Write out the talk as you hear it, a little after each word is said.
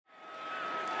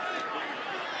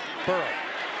Burrow.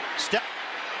 Step.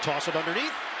 Toss it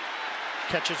underneath.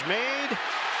 Catch is made.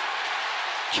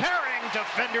 Carrying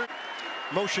defender.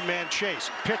 Motion man chase.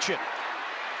 Pitch it.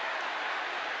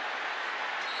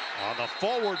 On the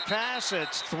forward pass,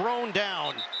 it's thrown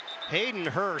down. Hayden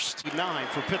Hurst, 9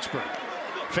 for Pittsburgh.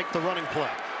 Fake the running play.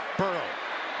 Burrow.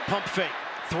 Pump fake.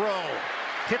 Throw.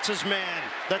 Hits his man.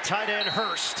 The tight end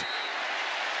Hurst.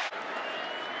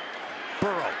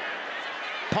 Burrow.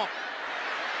 Pump.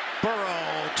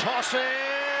 Burrow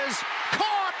tosses.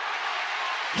 Caught.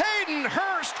 Hayden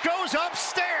Hurst goes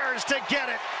upstairs to get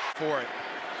it. For it.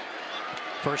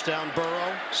 First down,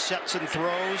 Burrow. Sets and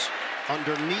throws.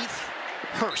 Underneath.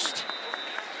 Hurst.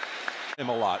 Him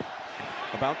a lot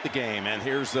about the game, and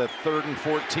here's the 3rd and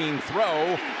 14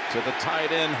 throw to the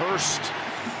tight end Hurst.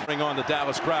 Bring on the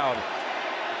Dallas crowd.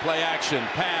 Play action,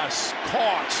 pass,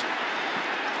 caught.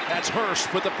 That's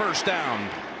Hurst with the first down.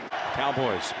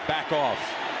 Cowboys back off,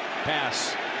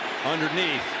 pass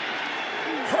underneath.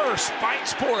 Hurst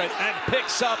fights for it and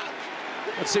picks up.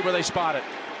 Let's see where they spot it.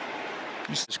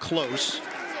 This is close.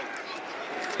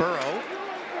 Burrow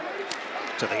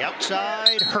to the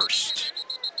outside. Hurst.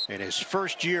 In his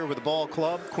first year with the ball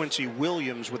club, Quincy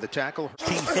Williams with the tackle.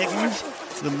 Higgins,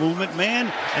 the movement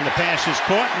man, and the pass is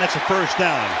caught, and that's a first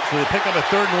down. So they pick up a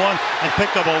 3rd and 1 and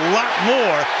pick up a lot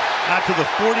more out to the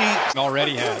 40.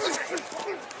 Already has.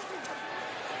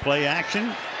 Play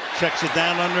action, checks it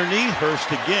down underneath.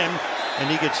 Hurst again, and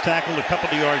he gets tackled a couple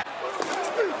of yards.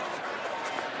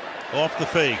 Off the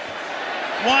fake.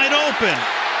 Wide open.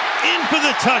 In for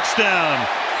the touchdown.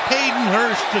 Hayden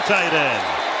Hurst, the tight end.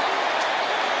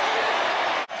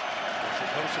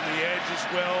 Comes from the edge as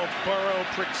well. Burrow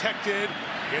protected.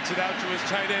 Gets it out to his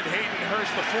tight end, Hayden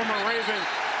Hurst, the former Raven.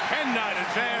 Cannot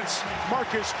advance.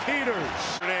 Marcus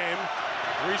Peters. Name.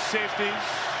 3 safeties.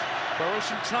 Burrow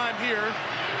some time here.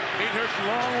 Hayden Hurst,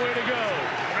 long way to go.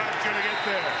 Not going to get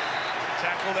there.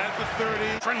 Tackled at the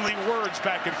 30. Friendly words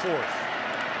back and forth.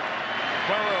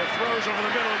 Burrow throws over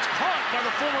the middle. It's caught by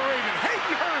the former Raven.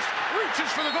 Hayden Hurst reaches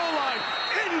for the goal line.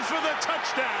 In for the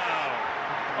touchdown.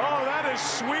 Oh, that is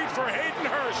sweet for Hayden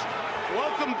Hurst.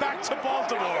 Welcome back to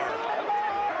Baltimore.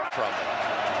 From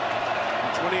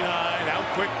 29, out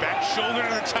quick, back shoulder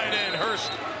to the tight end.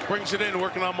 Hurst brings it in,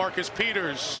 working on Marcus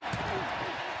Peters.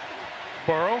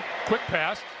 Burrow, quick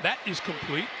pass. That is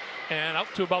complete. And out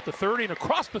to about the 30 and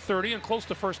across the 30 and close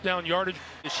to first down yardage.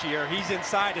 This year, he's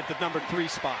inside at the number 3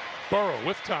 spot. Burrow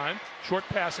with time. Short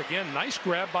pass again. Nice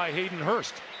grab by Hayden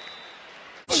Hurst.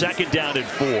 2nd down and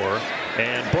 4.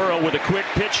 And Burrow with a quick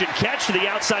pitch and catch to the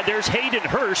outside. There's Hayden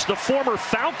Hurst, the former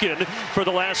Falcon for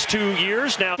the last 2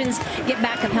 years. Now get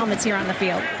back of helmets here on the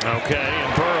field. Okay,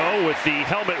 and Burrow with the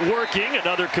helmet working.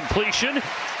 Another completion.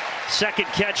 2nd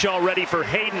catch already for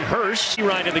Hayden Hurst.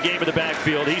 Right in the game in the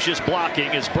backfield. He's just blocking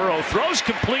as Burrow throws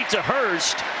complete to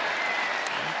Hurst.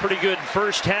 Pretty good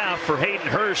first half for Hayden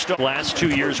Hurst. Last 2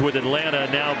 years with Atlanta,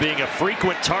 now being a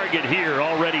frequent target here.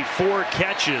 Already 4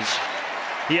 catches.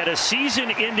 He had a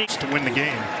season-ending to win the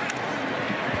game.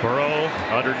 Burrow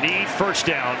underneath, first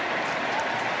down.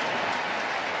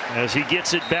 As he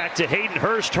gets it back to Hayden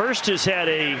Hurst. Hurst has had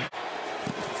a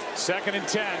 2nd and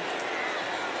 10.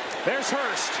 There's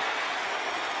Hurst.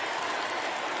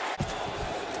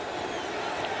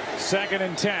 2nd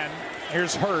and 10.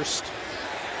 Here's Hurst.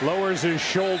 Lowers his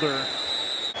shoulder,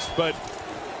 but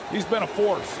he's been a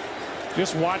force.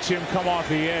 Just watch him come off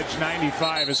the edge.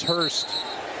 95 as Hurst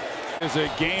is a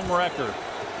game wrecker.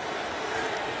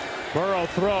 Burrow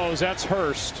throws. That's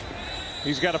Hurst.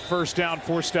 He's got a first down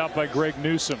forced out by Greg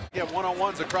Newsome. Yeah,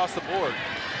 one-on-ones across the board.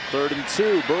 3rd and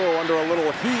 2. Burrow under a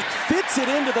little heat. Fits it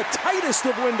into the tightest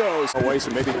of windows. Away,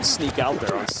 so maybe he can sneak out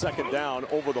there on 2nd down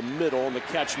over the middle, and the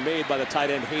catch made by the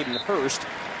tight end Hayden Hurst.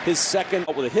 His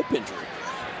 2nd with a hip injury.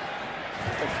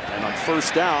 And on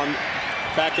 1st down,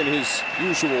 back in his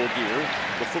usual gear,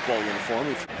 the football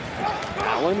uniform.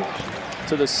 Allen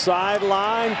to the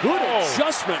sideline. Good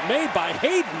adjustment made by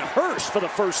Hayden Hurst for the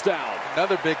first down.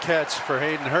 Another big catch for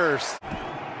Hayden Hurst.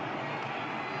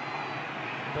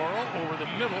 Burrow over the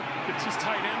middle. Gets his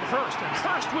tight end Hurst. And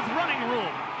Hurst with running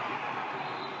room.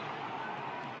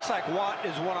 Looks like Watt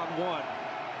is one-on-one.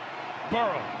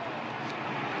 Burrow.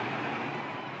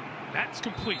 That's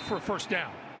complete for a first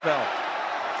down. Bell.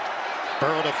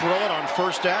 Burrow to throw it on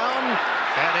 1st down.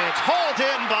 And it's hauled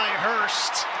in by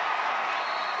Hurst.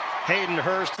 Hayden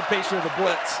Hurst, the pacer of the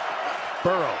blitz.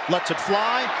 Burrow lets it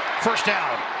fly. 1st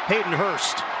down. Hayden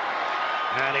Hurst.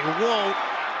 And he won't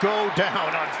go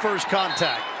down on first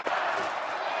contact.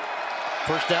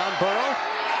 1st down, Burrow.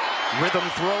 Rhythm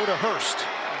throw to Hurst.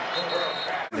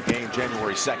 The game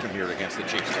January 2nd here against the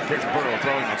Chiefs. Here's Burrow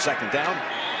throwing on 2nd down.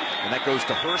 And that goes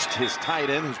to Hurst, his tight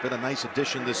end, who's been a nice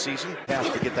addition this season. Has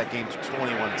to get that game to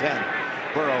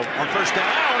 21-10. Burrow on first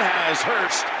down has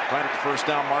Hurst right at the first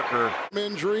down marker.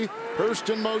 Injury. Hurst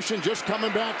in motion, just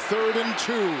coming back, 3rd and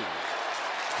 2.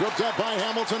 Tripped up by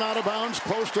Hamilton, out of bounds,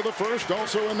 close to the first.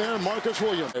 Also in there, Marcus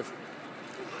Williams.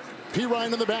 P.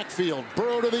 Ryan in the backfield.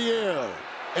 Burrow to the air.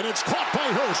 And it's caught by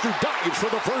Hurst, who dives for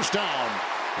the first down.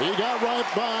 He got right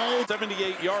by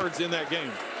 78 yards in that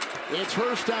game. It's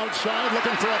Hurst outside,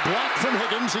 looking for a block from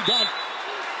Higgins. He got.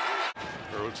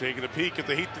 Burrow taking a peek at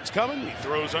the heat that's coming. He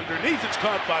throws underneath. It's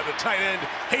caught by the tight end,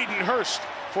 Hayden Hurst,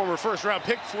 former first-round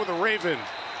pick for the Ravens.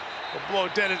 Will blow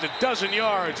it dead at a dozen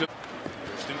yards.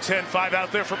 First and 10, 5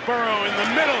 out there for Burrow in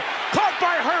the middle. Caught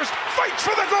by Hurst. Fights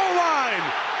for the goal line.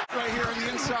 Right here on the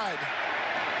inside.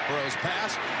 Burrow's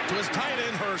pass to his tight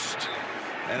end, Hurst.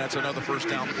 And that's another first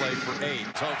down play for 8.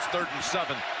 So it's 3rd and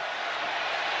 7.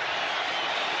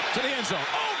 To the end zone.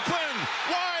 Open!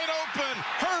 Wide open!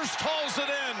 Hurst hauls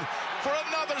it in for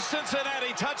another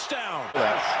Cincinnati touchdown.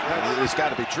 It's got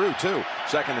to be true, too.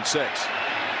 2nd and 6.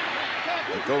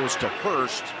 It goes to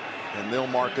Hurst, and they'll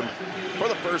mark him for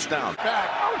the first down. Back.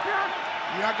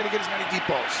 You're not going to get as many deep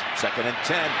balls. 2nd and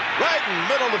 10. Right in the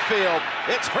middle of the field.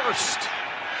 It's Hurst.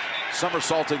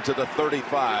 Somersaulting to the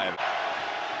 35.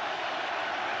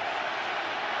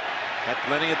 Had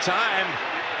plenty of time,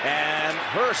 and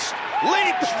Hurst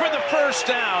leaps for the first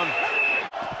down.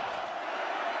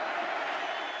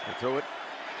 They throw it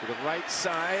to the right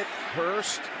side.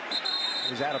 Hurst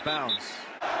is out of bounds.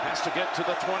 Has to get to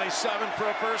the 27 for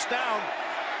a first down.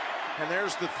 And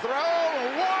there's the throw.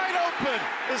 Wide open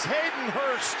is Hayden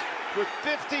Hurst with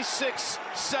 56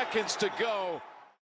 seconds to go.